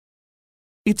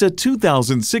It's a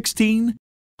 2016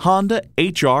 Honda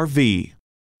HR-V.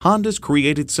 Honda's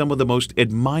created some of the most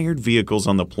admired vehicles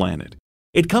on the planet.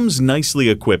 It comes nicely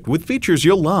equipped with features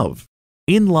you'll love.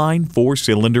 Inline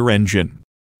 4-cylinder engine,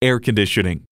 air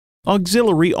conditioning,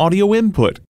 auxiliary audio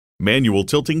input, manual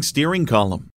tilting steering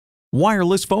column,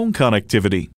 wireless phone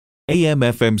connectivity,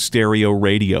 AM/FM stereo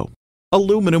radio,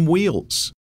 aluminum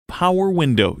wheels, power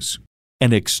windows,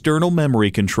 and external memory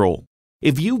control.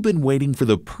 If you've been waiting for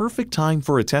the perfect time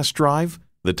for a test drive,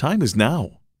 the time is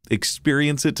now.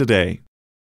 Experience it today.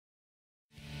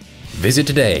 Visit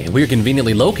today. We're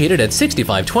conveniently located at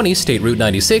 6520 State Route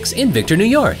 96 in Victor, New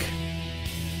York.